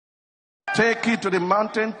Take it to the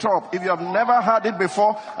mountaintop. If you have never heard it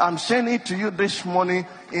before, I'm saying it to you this morning.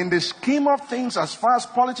 In the scheme of things, as far as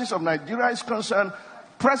politics of Nigeria is concerned,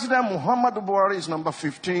 President Muhammadu Buhari is number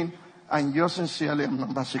 15, and yours sincerely am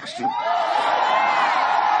number 16.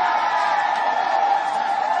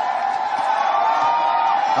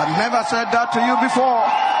 I've never said that to you before.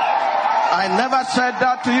 I never said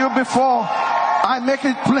that to you before. I make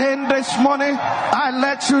it plain this morning. I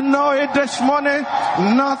let you know it this morning.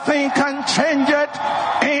 Nothing can change it.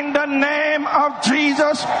 In the name of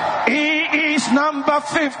Jesus, he is number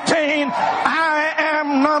 15. I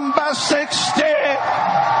am number 60.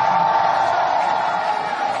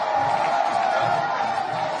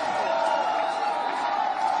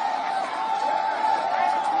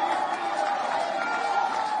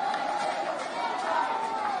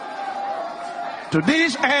 To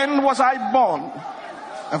this end was I born,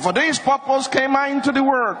 and for this purpose came I into the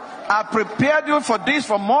world. I prepared you for this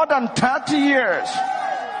for more than 30 years.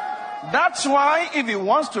 That's why if he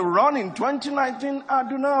wants to run in 2019, I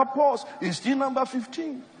do not oppose. He's still number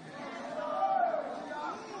 15.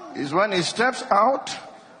 It's when he steps out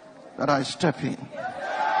that I step in.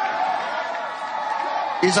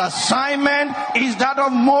 His assignment is that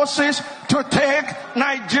of Moses to take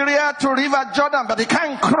Nigeria to River Jordan, but he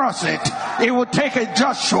can't cross it. He will take a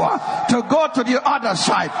Joshua to go to the other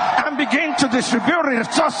side and begin to distribute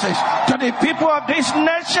resources to the people of this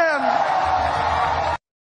nation.